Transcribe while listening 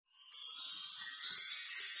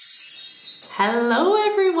Hello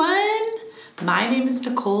everyone! My name is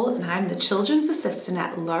Nicole and I'm the Children's Assistant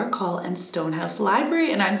at Larkhall and Stonehouse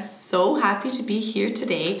Library, and I'm so happy to be here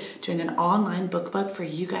today doing an online bookbug for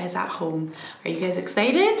you guys at home. Are you guys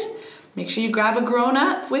excited? Make sure you grab a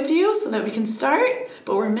grown-up with you so that we can start.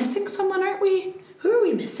 But we're missing someone, aren't we? Who are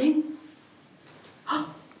we missing?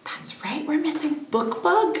 Oh, that's right, we're missing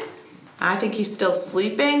Bookbug. I think he's still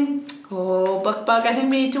sleeping. Oh, Bookbug, I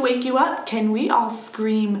think we need to wake you up. Can we all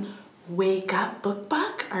scream, "Wake up,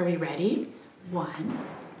 Bookbug"? Are we ready? 1,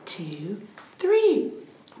 2, 3.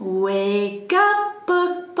 Wake up,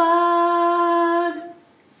 Bookbug.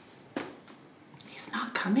 He's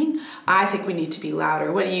not coming. I think we need to be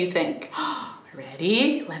louder. What do you think?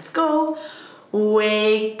 Ready? Let's go.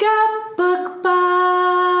 Wake up,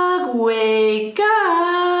 Bookbug. Wake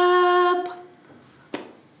up.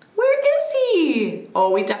 Where is he? Oh,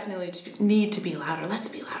 we definitely need to be louder. Let's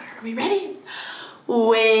be louder. Are we ready?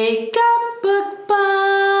 Wake up,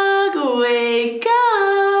 Bookbug. Wake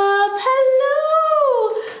up. Hello.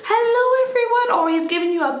 Hello, everyone. Oh, he's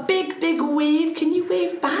giving you a big, big wave. Can you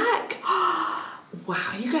wave back?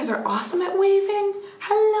 Wow, you guys are awesome at waving.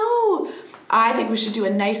 Hello. I think we should do a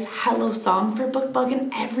nice hello song for Bookbug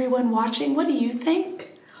and everyone watching. What do you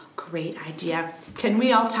think? Great idea. Can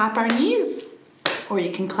we all tap our knees? Or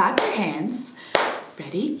you can clap your hands.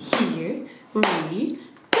 Ready? Here we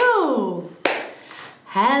go.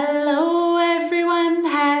 Hello everyone,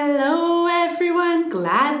 hello everyone,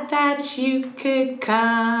 glad that you could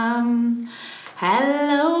come.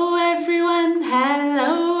 Hello everyone,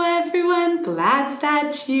 glad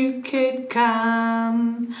that you could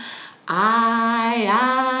come. I'm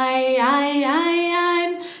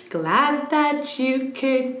glad that you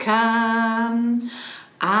could come.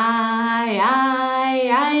 I'm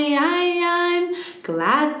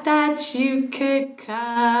glad that you could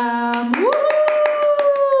come. Woo!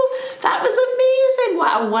 That was amazing.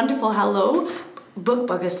 What a wonderful hello.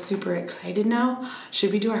 Bookbug is super excited now.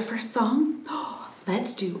 Should we do our first song?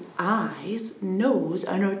 Let's do eyes, nose,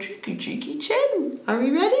 and a cheeky, cheeky chin. Are we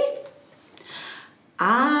ready?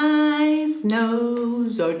 Eyes,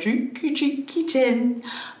 nose, a cheeky, cheeky chin.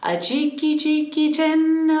 A cheeky, cheeky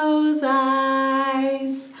chin, nose,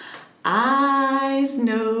 eyes. Eyes,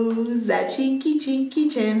 nose, a cheeky, cheeky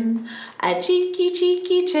chin. A cheeky,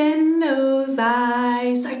 cheeky chin, nose,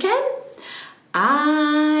 eyes. Again.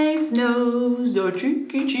 Eyes, nose, a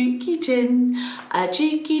cheeky, cheeky chin. A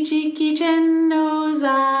cheeky, cheeky chin, nose,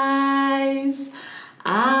 eyes.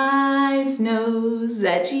 Eyes, nose,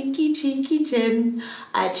 a cheeky, cheeky chin.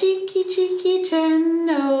 A cheeky, cheeky chin,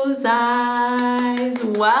 nose, eyes.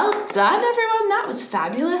 Well done, everyone. That was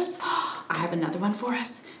fabulous. I have another one for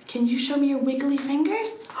us. Can you show me your wiggly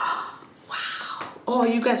fingers? Wow. Oh,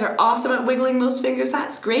 you guys are awesome at wiggling those fingers.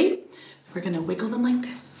 That's great. We're going to wiggle them like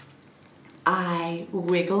this. I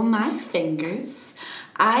wiggle my fingers.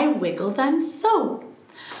 I wiggle them so.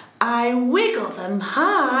 I wiggle them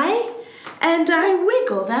high and I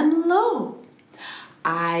wiggle them low.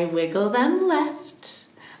 I wiggle them left.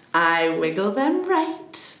 I wiggle them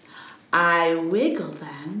right. I wiggle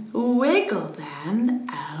them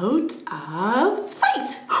out of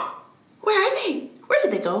sight. Where are they? Where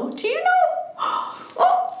did they go? Do you know?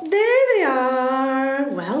 Oh, there they are.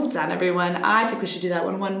 Well done, everyone. I think we should do that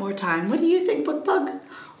one more time. What do you think, Bookbug?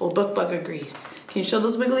 Oh, Bookbug agrees. Can you show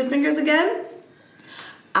those wiggly fingers again?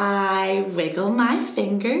 I wiggle my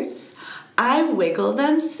fingers. I wiggle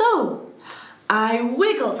them so. I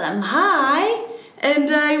wiggle them high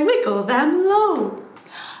and I wiggle them low.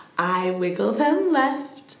 I wiggle them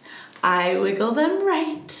left. I wiggle them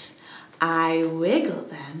right. I wiggle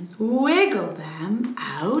them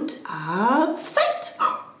out of sight.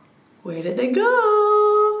 Where did they go?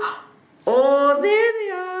 Oh, there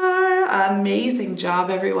they are. Amazing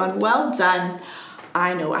job, everyone. Well done.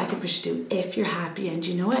 I know, I think we should do if you're happy and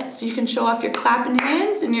you know it. So you can show off your clapping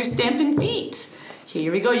hands and your stamping feet.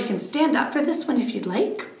 Here we go. You can stand up for this one if you'd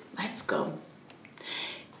like. Let's go.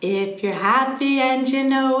 If you're happy and you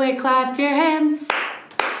know it, clap your hands.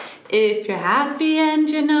 If you're happy and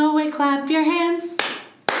you know it, clap your hands.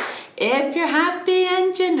 If you're happy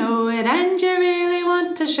and you know it and you really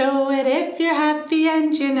want to show it, if you're happy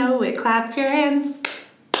and you know it, clap your hands.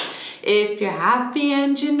 If you're happy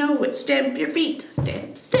and you know it, stamp your feet.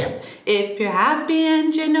 Stamp, stamp. If you're happy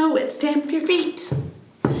and you know it, stamp your feet.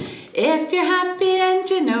 If you're happy and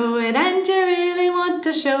you know it and you really want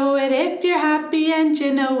to show it, if you're happy and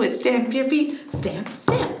you know it, stamp your feet. Stamp,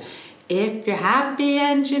 stamp. If you're happy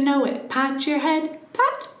and you know it, pat your head.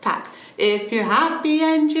 Pat, pat. If you're happy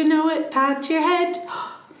and you know it, pat your head.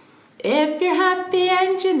 If you're happy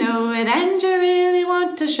and you know it and you really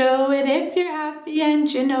want to show it, if you're happy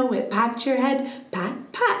and you know it, pat your head,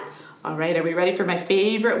 pat, pat. All right, are we ready for my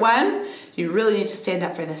favorite one? You really need to stand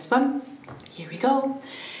up for this one. Here we go.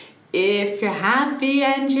 If you're happy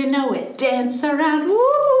and you know it, dance around,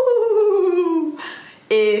 woo!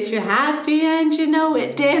 If you're happy and you know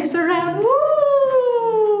it, dance around,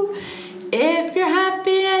 woo! If you're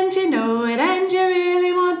happy and you know it and you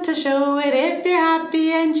really want to show it, if you're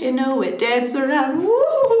happy and you know it, dance around,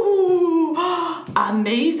 woo!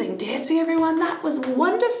 Amazing dancing, everyone. That was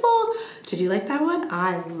wonderful. Did you like that one?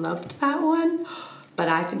 I loved that one. But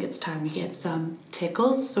I think it's time we get some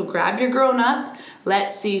tickles. So grab your grown up.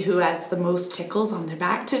 Let's see who has the most tickles on their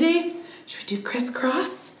back today. Should we do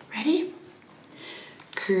crisscross? Ready?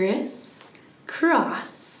 Criss,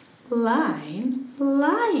 cross, line,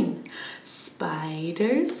 line.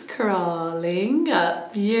 Spiders crawling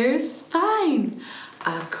up your spine.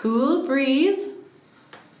 A cool breeze,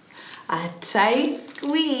 a tight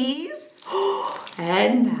squeeze.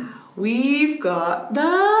 And now we've got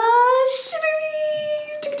the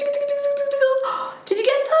shiveries. Did you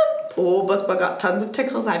get them? Oh, Bookbug got tons of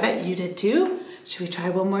tickles. I bet you did too. Should we try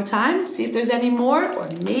one more time? See if there's any more. Or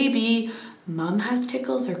maybe Mom has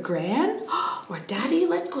tickles or Gran or Daddy.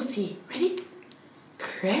 Let's go see. Ready?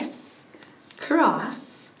 Criss,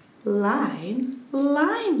 cross, line,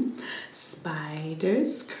 line.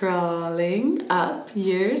 Spiders crawling up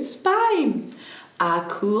your spine. A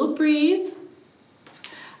cool breeze,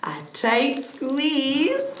 a tight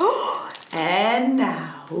squeeze. And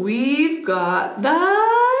now we've got the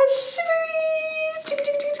shiveries.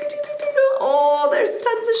 Oh, there's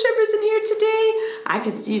tons of shivers in here today. I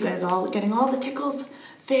can see you guys all getting all the tickles.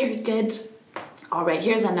 Very good. All right,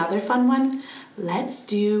 here's another fun one. Let's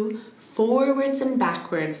do forwards and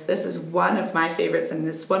backwards. This is one of my favorites and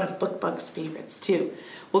this is one of Bookbug's favorites too.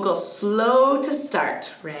 We'll go slow to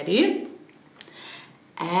start. Ready?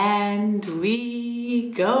 And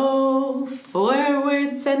we go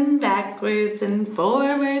forwards and backwards and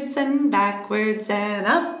forwards and backwards and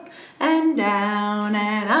up and down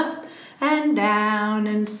and up and down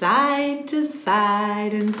and side to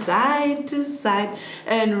side and side to side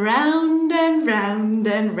and round and round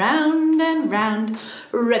and round and round.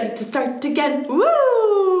 Ready to start again.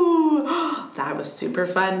 Woo! That was super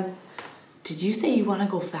fun. Did you say you want to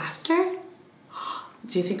go faster?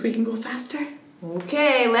 Do you think we can go faster?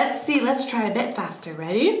 Okay, let's see. Let's try a bit faster.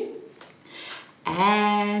 Ready?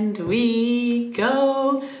 And we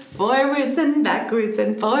go forwards and backwards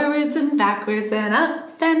and forwards and backwards and up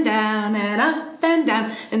and down and up and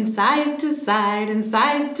down and side to side and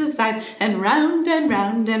side to side and round and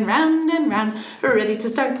round and round and round. Ready to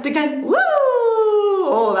start again. Woo!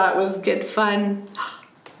 Oh, that was good fun.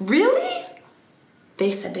 Really? They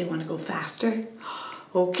said they want to go faster.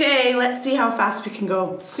 Okay, let's see how fast we can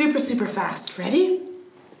go. Super, super fast. Ready?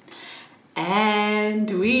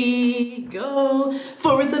 And we go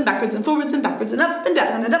forwards and backwards and forwards and backwards and up and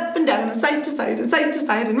down and up and down and side to side and side to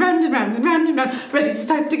side and round and round and round and round. Ready to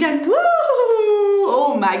start again. Woo!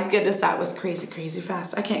 Oh my goodness, that was crazy, crazy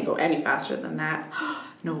fast. I can't go any faster than that.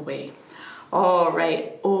 No way. All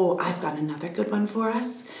right. Oh, I've got another good one for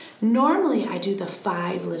us. Normally I do the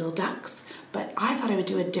 5 little ducks, but I thought I would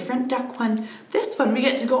do a different duck one. This one we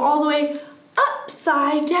get to go all the way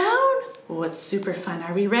upside down. Oh, it's super fun.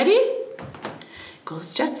 Are we ready?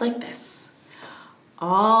 Goes just like this.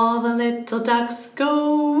 All the little ducks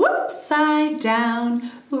go upside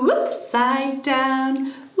down, upside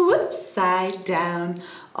down, upside down.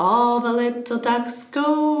 All the little ducks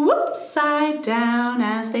go upside down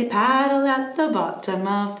as they paddle at the bottom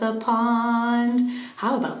of the pond.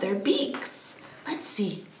 How about their beaks? Let's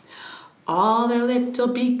see. All their little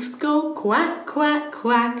beaks go quack, quack,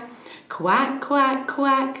 quack, quack, quack,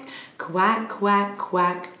 quack, quack, quack,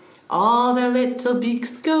 quack. All their little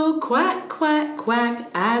beaks go quack, quack, quack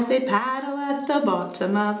as they paddle at the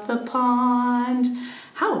bottom of the pond.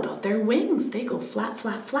 How about their wings? They go flap,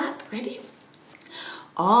 flap, flap. Ready?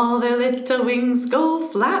 All their little wings go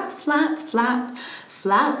flap, flap, flap,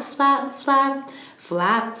 flap, flap, flap,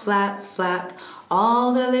 flap, flap, flap.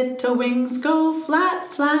 All their little wings go flap,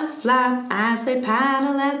 flap, flap as they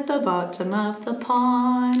paddle at the bottom of the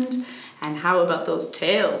pond. And how about those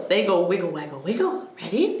tails? They go wiggle, waggle, wiggle.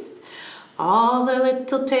 Ready? All the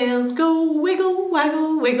little tails go wiggle,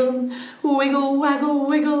 waggle, wiggle, wiggle, waggle,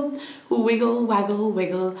 wiggle, Wiggle, waggle,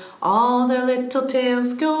 wiggle, all their little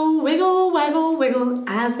tails go wiggle, waggle, wiggle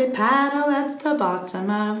as they paddle at the bottom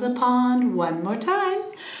of the pond. One more time.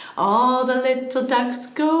 All the little ducks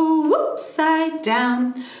go whoop-side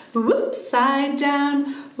down, whoop-side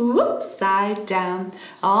down, whoop-side down.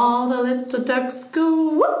 All the little ducks go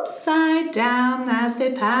whoop-side down as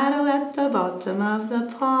they paddle at the bottom of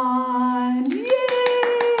the pond. Yay!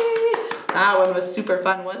 That one was super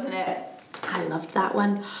fun, wasn't it? I loved that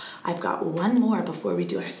one. I've got one more before we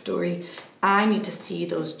do our story. I need to see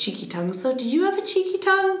those cheeky tongues though. Do you have a cheeky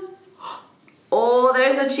tongue? Oh,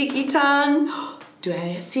 there's a cheeky tongue. Do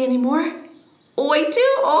I see any more? Oh, I do.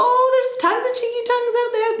 Oh, there's tons of cheeky tongues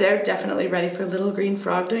out there. They're definitely ready for Little Green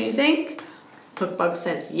Frog, don't you think? Bookbug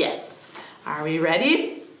says yes. Are we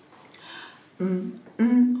ready?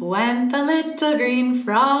 Went the little green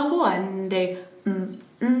frog one day.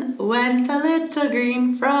 Went the little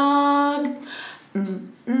green frog.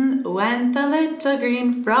 Went the little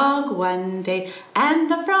green frog one day, and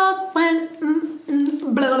the frog went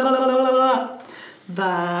blah, blah, blah, blah, blah.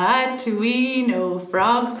 But we know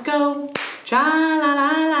frogs go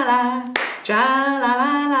tra-la-la-la-la,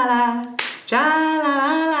 tra-la-la-la-la,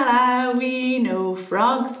 tra-la-la-la-la. We know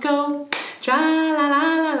frogs go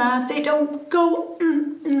tra-la-la-la-la. They don't go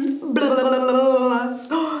blah, blah, blah, blah,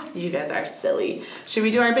 blah. You guys are silly. Should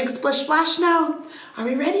we do our big splish splash now? Are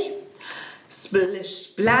we ready? Splish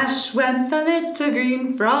splash went the little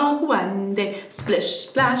green frog one day. Splish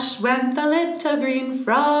splash went the little green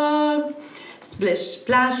frog. Splish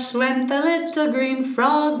splash went the little green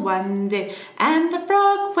frog one day, and the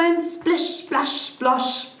frog went splish splash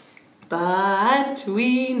splosh. But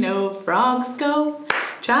we know frogs go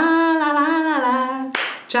tra-la-la-la-la,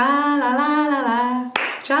 tra-la-la-la-la,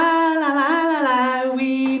 tra-la-la-la-la.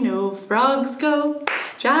 We know frogs go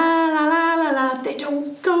tra-la-la-la-la. They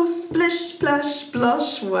don't go splish splash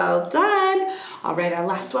splosh. Well done. All right, our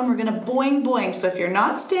last one, we're gonna boing boing. So if you're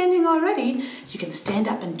not standing already, you can stand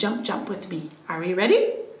up and jump jump with me. Are we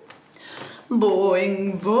ready?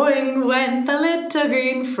 Boing boing went the little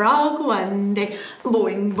green frog one day.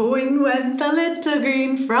 Boing boing went the little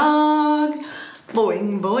green frog.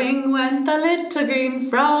 Boing boing went the little green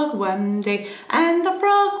frog one day, and the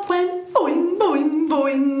frog went boing boing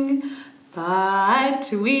boing. But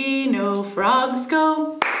we know frogs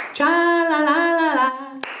go tra-la-la-la-la,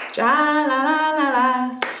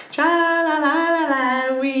 tra-la-la-la-la,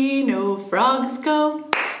 tra-la-la-la-la. We know frogs go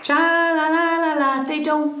tra-la-la-la-la. They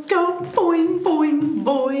don't go boing, boing,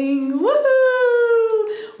 boing.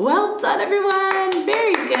 Woohoo! Well done, everyone.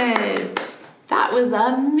 Very good. That was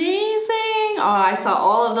amazing. Oh, I saw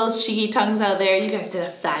all of those cheeky tongues out there. You guys did a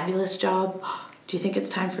fabulous job. Do you think it's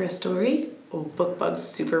time for a story? Oh, Bookbug's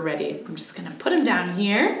super ready. I'm just gonna put him down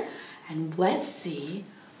here and let's see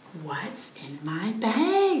what's in my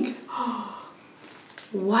bag.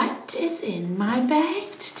 What is in my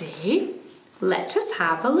bag today? Let us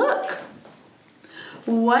have a look.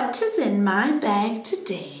 What is in my bag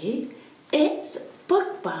today? It's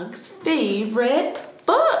Bookbug's favorite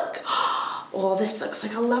book. Oh, this looks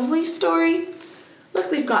like a lovely story.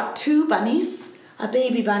 Look, we've got two bunnies, a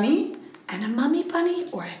baby bunny, and a mummy bunny,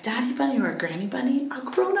 or a daddy bunny, or a granny bunny, a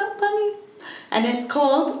grown-up bunny. And it's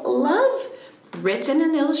called Love, written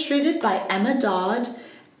and illustrated by Emma Dodd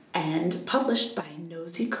and published by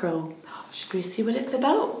Nosy Crow. Should we see what it's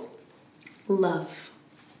about? Love.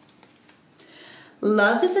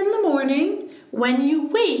 Love is in the morning when you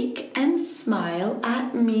wake and smile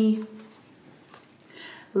at me.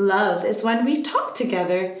 Love is when we talk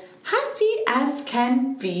together, happy as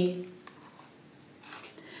can be.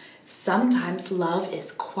 Sometimes love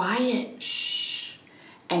is quiet, shh,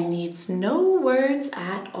 and needs no words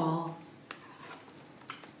at all.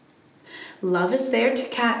 Love is there to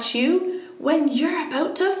catch you when you're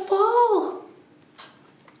about to fall.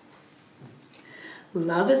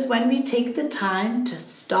 Love is when we take the time to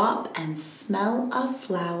stop and smell a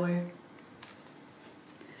flower.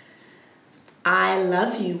 I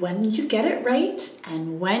love you when you get it right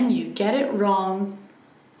and when you get it wrong.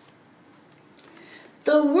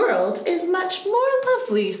 The world is much more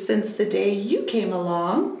lovely since the day you came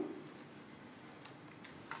along.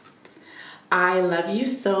 I love you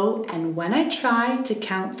so, and when I try to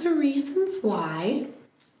count the reasons why,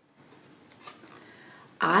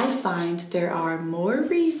 I find there are more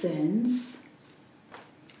reasons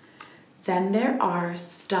than there are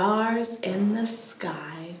stars in the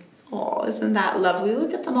sky. Oh, isn't that lovely?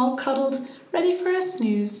 Look at them all cuddled, ready for a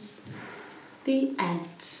snooze. The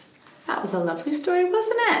end. That was a lovely story,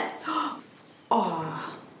 wasn't it?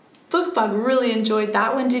 Oh, Bookbug really enjoyed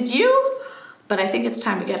that one, did you? But I think it's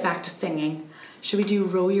time to get back to singing. Should we do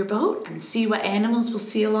row your boat and see what animals we'll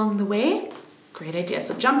see along the way? Great idea.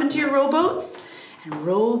 So jump into your rowboats and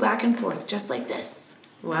row back and forth just like this.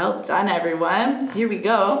 Well done, everyone. Here we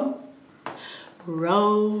go.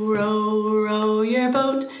 Row, row, row your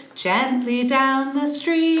boat gently down the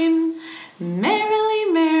stream. Merrily,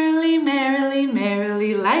 merrily, merrily,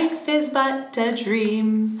 merrily, life is but a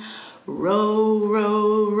dream. Row,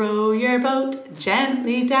 row, row your boat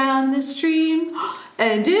gently down the stream.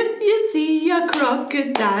 And if you see a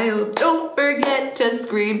crocodile, don't forget to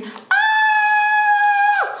scream.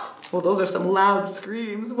 Ah! Well, those are some loud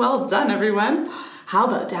screams. Well done, everyone. How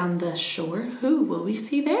about down the shore? Who will we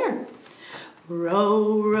see there?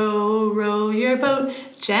 Row, row, row your boat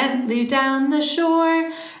gently down the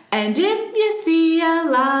shore. And if you see a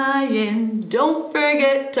lion, don't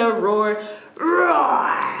forget to roar.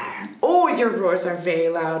 Roar! Oh, your roars are very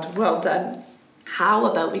loud. Well done. How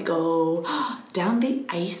about we go down the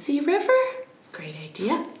icy river? Great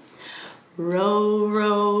idea. Row,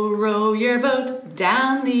 row, row your boat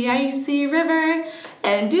down the icy river.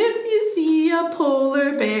 And if you see a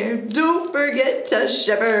polar bear, don't forget to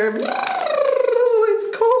shiver.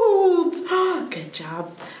 It's cold. Good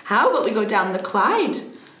job. How about we go down the Clyde?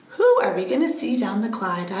 Who are we going to see down the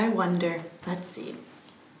Clyde, I wonder? Let's see.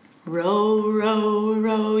 Row, row,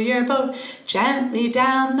 row your boat gently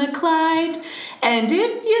down the Clyde. And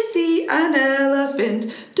if you see an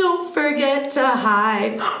elephant, don't forget to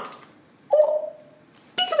hide. Oh,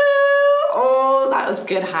 peekaboo! Oh, that was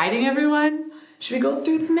good hiding, everyone. Should we go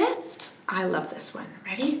through the mist? I love this one.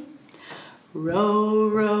 Ready? Row,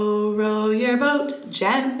 row, row your boat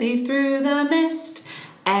gently through the mist.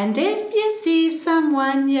 And if you see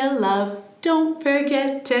someone you love, don't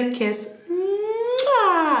forget to kiss.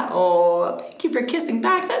 Mwah! Oh, thank you for kissing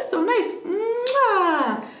back. That's so nice.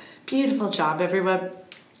 Mwah! Beautiful job, everyone.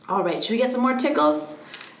 All right, should we get some more tickles?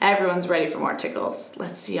 Everyone's ready for more tickles.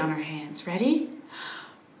 Let's see on our hands. Ready?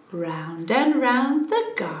 Round and round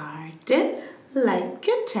the garden like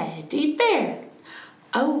a teddy bear.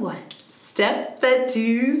 A one step, a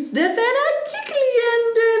two step, and a tickly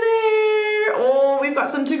under there. Oh, we've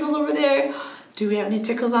got some tickles over there. Do we have any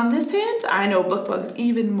tickles on this hand? I know Bookbug's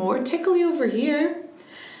even more tickly over here.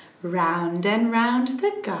 Round and round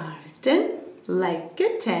the garden like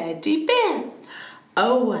a teddy bear.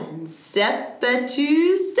 A one step, a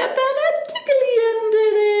two step, and a tickly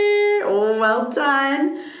under there. Oh, well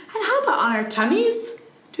done. And how about on our tummies?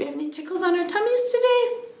 Do we have any tickles on our tummies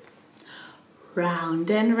today? Round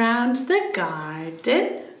and round the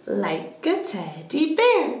garden like a teddy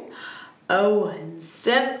bear. A one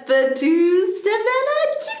step, a two step, and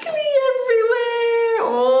a tickly everywhere.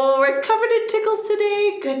 Oh, we're covered in tickles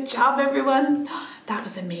today. Good job, everyone. That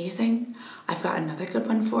was amazing. I've got another good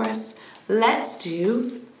one for us. Let's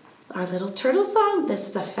do our little turtle song. This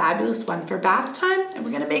is a fabulous one for bath time, and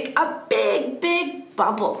we're gonna make a big, big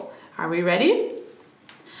bubble. Are we ready?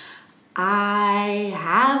 I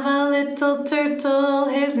have a little turtle,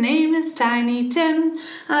 his name is Tiny Tim.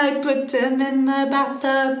 I put him in the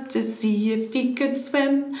bathtub to see if he could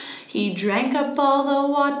swim. He drank up all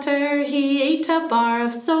the water, he ate a bar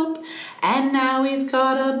of soap, and now he's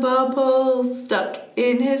got a bubble stuck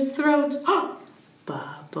in his throat.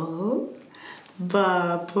 Bubble,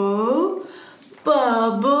 bubble,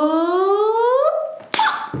 bubble,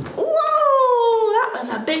 pop! Whoa, that was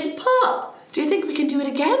a big pop. Do you think we can do it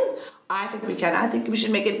again? I think we can. I think we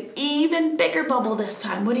should make an even bigger bubble this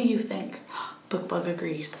time. What do you think? Bookbug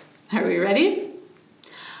agrees. Are we ready?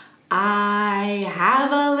 I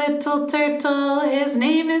have a little turtle, his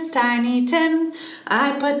name is Tiny Tim.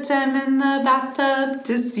 I put him in the bathtub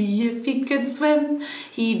to see if he could swim.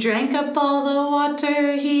 He drank up all the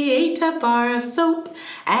water, he ate a bar of soap,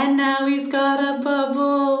 and now he's got a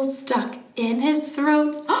bubble stuck in his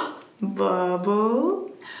throat.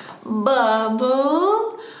 Bubble,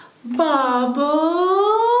 bubble, bubble,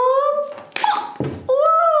 pop!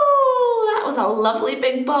 Whoa, that was a lovely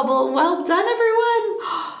big bubble. Well done, everyone.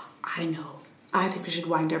 I know. I think we should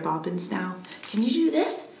wind our bobbins now. Can you do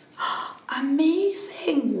this?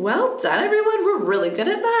 Amazing. Well done, everyone. We're really good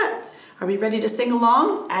at that. Are we ready to sing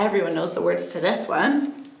along? Everyone knows the words to this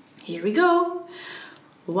one. Here we go.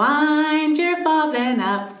 Wind your bobbin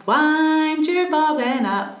up, wind your bobbin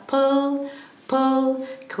up, pull, pull,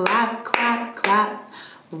 clap, clap, clap.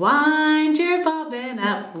 Wind your bobbin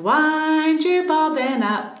up, wind your bobbin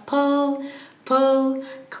up, pull, pull,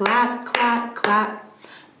 clap, clap, clap.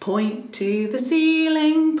 Point to the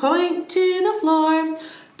ceiling, point to the floor,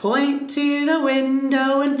 point to the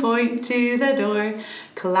window and point to the door.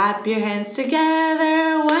 Clap your hands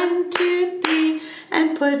together, 1, 2, 3,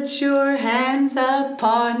 and put your hands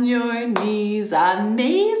upon your knees.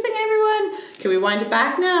 Amazing, everyone. Can we wind it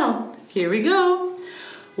back now? Here we go.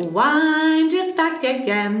 Wind it back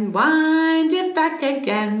again, wind it back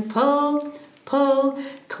again. Pull, pull,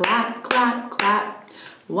 clap, clap, clap.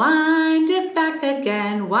 Wind it back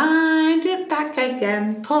again, wind it back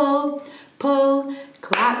again. Pull, pull,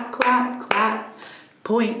 clap, clap, clap.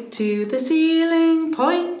 Point to the ceiling,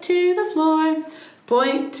 point to the floor.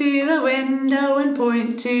 Point to the window and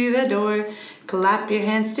point to the door. Clap your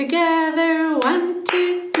hands together, 1,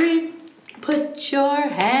 2, 3. Put your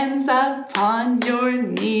hands up on your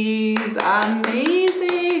knees.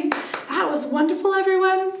 Amazing. That was wonderful,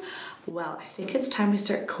 everyone. Well, I think it's time we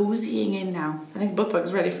start cozying in now. I think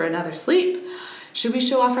Bookbug's ready for another sleep. Should we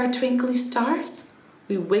show off our twinkly stars?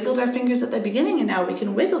 We wiggled our fingers at the beginning and now we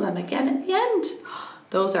can wiggle them again at the end.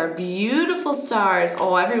 Those are beautiful stars.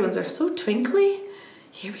 Oh, everyone's are so twinkly.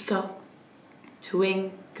 Here we go.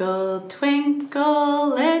 Twinkle, twinkle,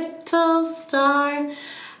 little star,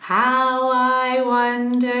 how I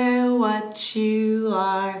wonder what you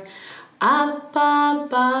are. Up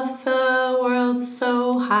above the world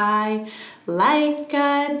so high, like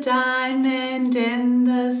a diamond in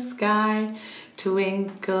the sky.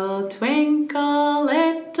 Twinkle, twinkle,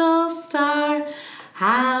 little star,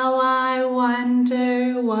 how I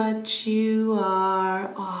wonder what you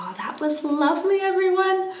are. Oh, that was lovely,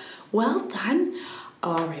 everyone. Well done.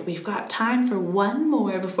 All right, we've got time for one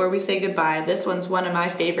more before we say goodbye. This one's one of my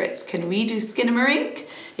favorites. Can we do Skinamarink?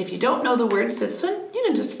 If you don't know the words to this one, you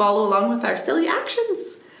can just follow along with our silly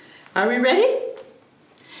actions. Are we ready?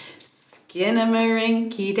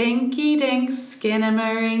 Skinamarinky dinky dink,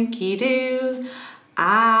 skinamarinky doo.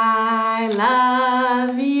 I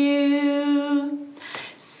love you.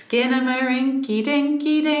 Skinamarinky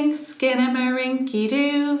dinky dink, skinamarinky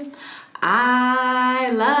doo.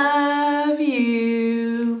 I love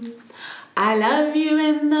you. I love you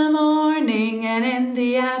in the morning and in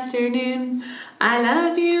the afternoon. I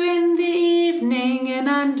love you in the evening and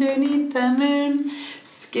underneath the moon.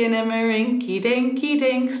 Skinamarinky dinky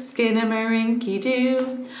dink, skinamarinky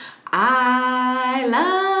doo. I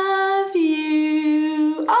love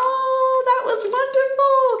you. Oh, that was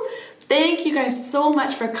wonderful. Thank you guys so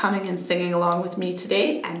much for coming and singing along with me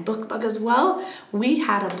today, and Bookbug as well. We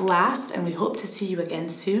had a blast and we hope to see you again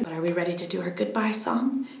soon. But are we ready to do our goodbye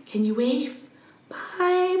song? Can you wave?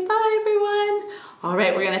 Bye, bye everyone. All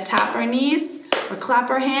right, we're gonna tap our knees or clap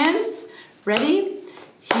our hands. Ready?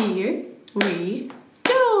 Here we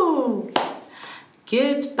go.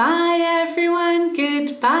 Goodbye everyone,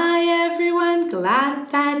 goodbye everyone. Glad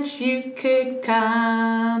that you could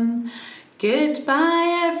come.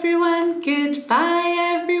 Goodbye everyone, goodbye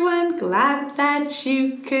everyone, glad that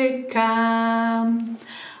you could come.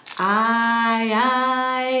 I'm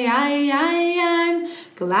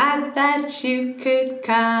glad that you could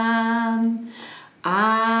come.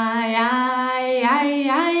 I'm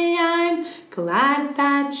glad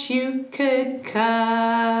that you could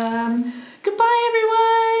come. Goodbye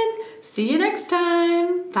everyone, see you next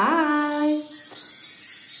time, bye.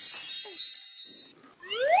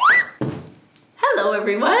 Hello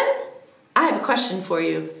everyone! I have a question for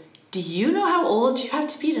you. Do you know how old you have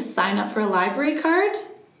to be to sign up for a library card?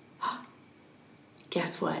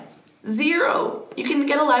 Guess what? 0! You can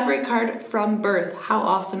get a library card from birth. How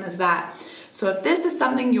awesome is that? So if this is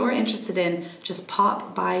something you're interested in, just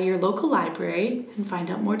pop by your local library and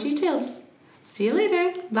find out more details. See you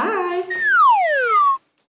later. Bye!